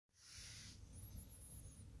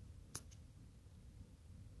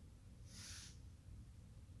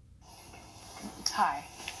Hi.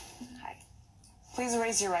 Hi. Please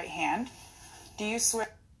raise your right hand. Do you swear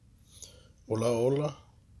Hola, hola.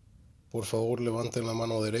 Por favor, levanten la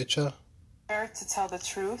mano derecha. to tell the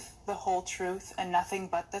truth, the whole truth, and nothing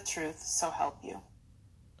but the truth, so help you?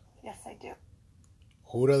 Yes, I do.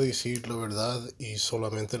 ¿Jura decir la verdad y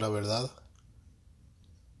solamente la verdad?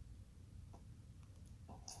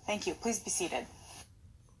 Thank you. Please be seated.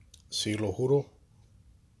 Sí, lo juro.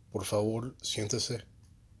 Por favor, siéntese.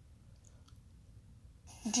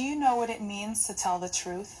 Do you know what it means to tell the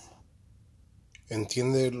truth?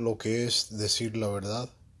 ¿Entiende lo que es decir la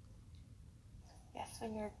verdad? Yes,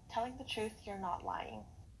 when you're telling the truth, you're not lying.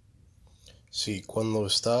 Sí, cuando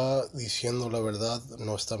está diciendo la verdad,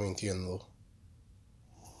 no está mintiendo.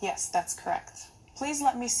 Yes, that's correct. Please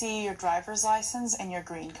let me see your driver's license and your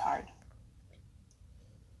green card.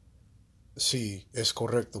 Sí, es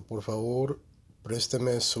correcto. Por favor,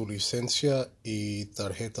 présteme su licencia y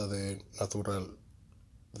tarjeta de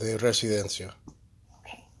residencia.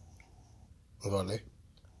 Okay. Vale.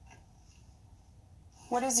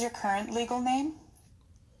 What is your current legal name?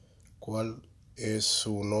 ¿Cuál es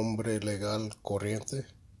su nombre legal corriente?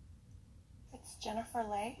 It's Jennifer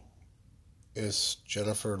Lay. Es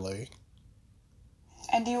Jennifer Lay.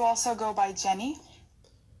 And do you also go by Jenny?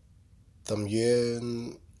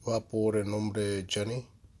 También va por el nombre Jenny.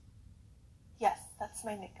 Yes, that's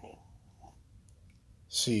my nickname.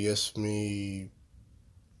 Sí, es mi...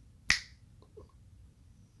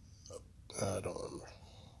 I don't remember.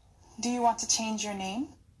 Do you want to change your name?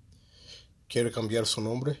 ¿Quiere cambiar su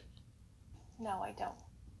nombre? No, I don't.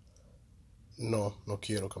 No, no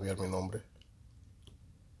quiero cambiar mi nombre.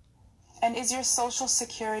 And is your social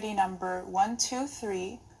security number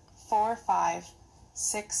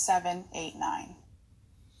 123456789?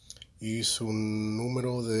 Y su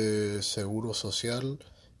número de seguro social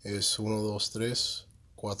es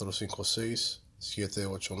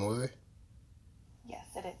 123-456-789.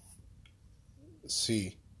 Yes, it is.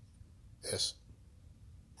 Sí, es.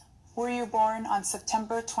 Were you born on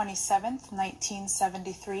September 27th,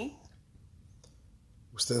 1973?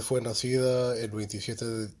 Usted fue nacida el 27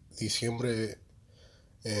 de diciembre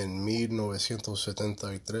en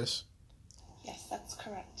 1973. Yes, that's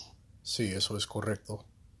correct. Sí, eso es correcto.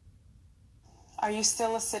 Are you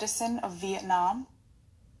still a citizen of Vietnam?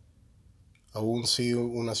 ¿Aún sí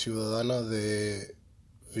una ciudadana de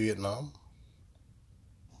Vietnam?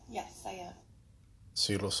 Yes, I am.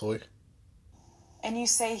 Sí, lo soy. And you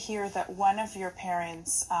say here that one of your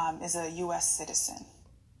parents is a U.S. citizen.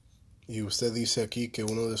 Y usted dice aquí que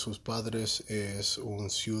uno de sus padres es un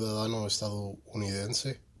ciudadano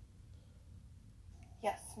estadounidense.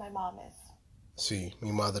 Yes, my mom is. Sí,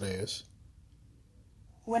 mi madre es.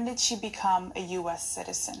 When did she become a U.S.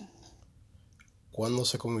 citizen? ¿Cuándo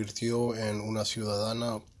se convirtió en una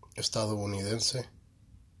ciudadana estadounidense?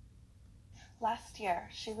 Last year,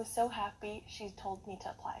 she was so happy, she told me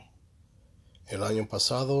to apply. El año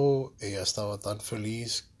pasado ella estaba tan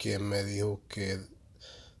feliz que me dijo que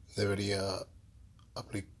debería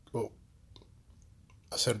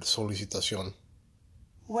hacer solicitación.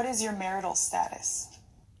 What is your marital status?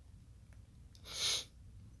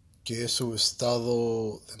 ¿Qué es su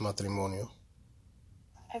estado de matrimonio?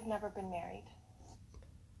 I've never been married.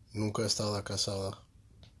 Nunca he estado casada.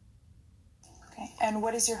 Okay. And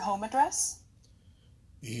what is your home address?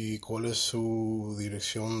 ¿Y cuál es su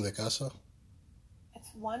dirección de casa?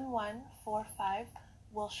 It's 1145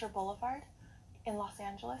 Wilshire Boulevard in Los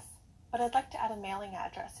Angeles, but I'd like to add a mailing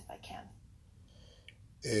address if I can.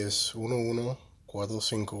 Es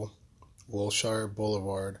 1145 Wilshire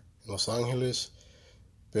Boulevard en Los Ángeles,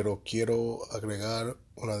 pero quiero agregar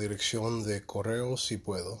una dirección de correo si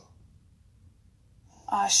puedo.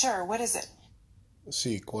 Sure. What is it?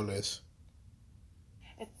 Sí, ¿cuál es?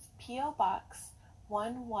 It's P.O. Box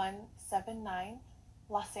 1179,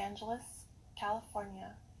 Los Angeles,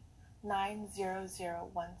 California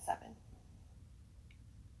 90017.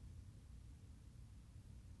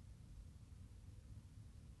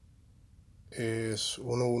 Es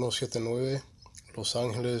 1179 Los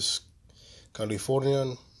Ángeles, California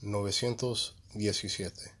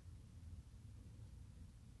 917.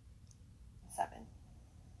 7.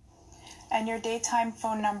 And your daytime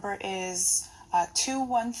phone number is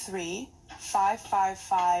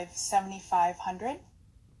 213-555-7500.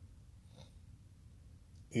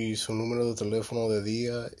 Y su número de teléfono de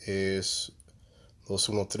día es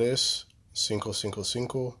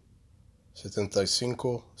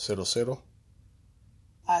 213-555-7500.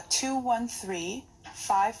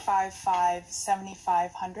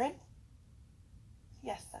 213-555-7500.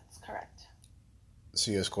 Yes, that's correct.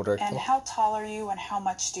 Sí, es correcto. And how tall are you and how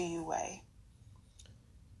much do you weigh?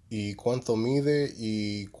 ¿Y cuánto mide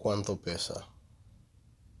y cuánto pesa?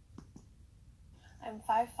 I'm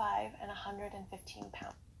 5'5" and 115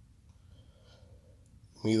 pounds.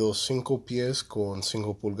 Mido 5 pies con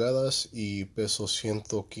 5 pulgadas y peso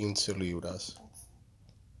 115 libras.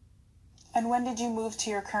 And when did you move to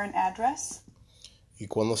your current address? ¿Y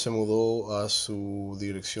cuándo se mudó a su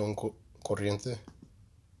dirección corriente?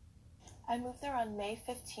 I moved there on May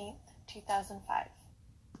 15th, 2005.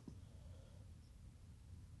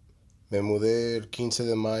 Me mudé el 15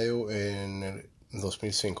 de mayo en el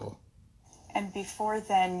 2005. And before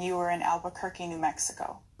then, you were in Albuquerque, New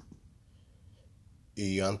Mexico.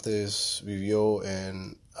 Y antes vivió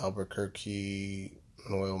en Albuquerque,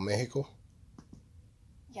 Nuevo México.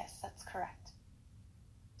 Yes, that's correct.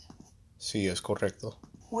 Sí, es correcto.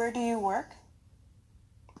 Where do you work?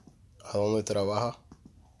 ¿A dónde trabaja?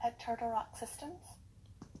 At Turtle Rock Systems?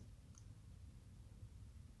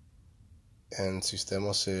 En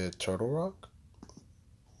sistemas de Turtle Rock.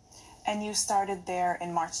 And you started there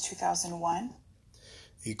in March 2001?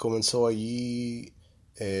 Y comenzó allí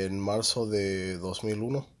en marzo de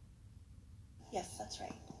 2001. Yes, that's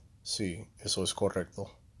right. Sí, eso es correcto.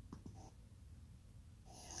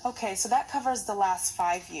 Okay, so that covers the last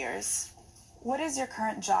 5 years. What is your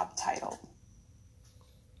current job title?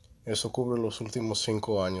 Eso cubre los últimos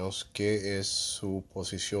 5 años. ¿Qué es su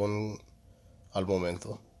posición al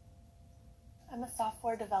momento? I'm a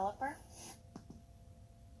software developer.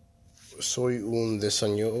 Soy un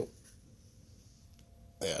diseñador.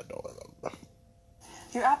 No remember.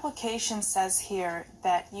 Your application says here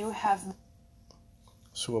that you have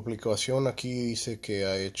Su aplicación aquí dice que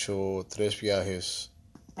ha hecho 3 viajes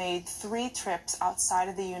made 3 trips outside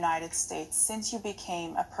of the United States since you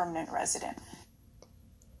became a permanent resident.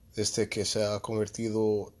 desde que se ha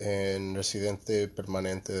convertido en residente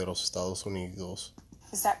permanente de los Estados Unidos.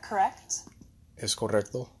 Is that correct? ¿Es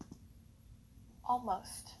correcto?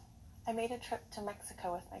 Almost. I made a trip to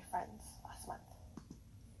Mexico with my friends last month.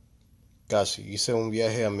 Casi. Hice un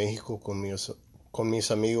viaje a México con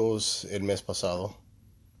mis amigos el mes pasado.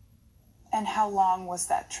 And how long was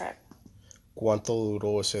that trip? ¿Cuánto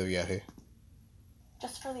duró ese viaje?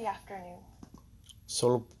 Just for the afternoon.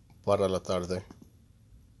 Solo para la tarde.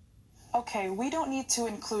 Okay, we don't need to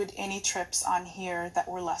include any trips on here that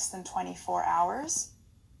were less than 24 hours.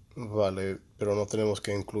 Vale, pero no tenemos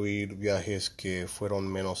que incluir viajes que fueron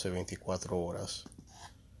menos de 24 horas.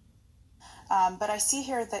 But I see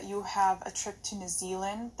here that you have a trip to New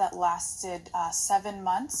Zealand that lasted 7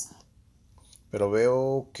 months. Pero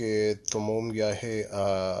veo que tomó un viaje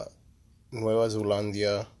a Nueva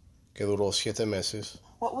Zelanda que duró 7 meses.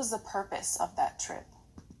 What was the purpose of that trip?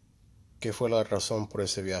 ¿Qué fue la razón por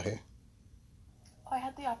ese viaje? Oh, I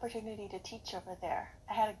had the opportunity to teach over there.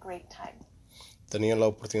 I had a great time. Tenía la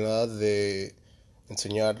oportunidad de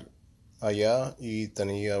enseñar allá y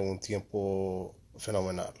tenía un tiempo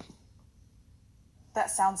fenomenal. That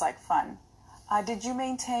sounds like fun. Did you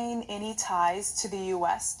maintain any ties to the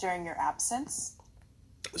U.S. during your absence?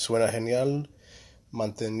 Suena genial.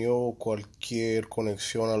 ¿Mantenió cualquier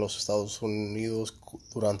conexión a los Estados Unidos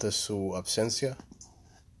durante su ausencia?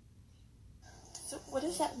 So what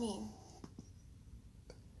does that mean?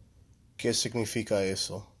 ¿Qué significa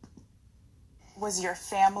eso? Was your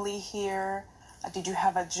family here? Did you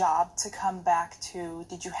have a job to come back to?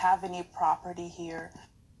 Did you have any property here?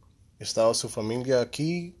 ¿Estaba su familia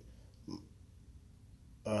aquí?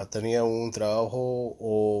 ¿Tenía un trabajo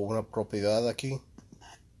o una propiedad aquí?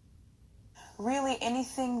 Really,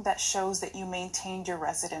 anything that shows that you maintained your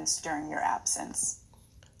residence during your absence.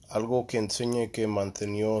 Algo que enseñe que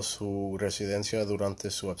mantenió su residencia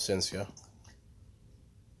durante su ausencia.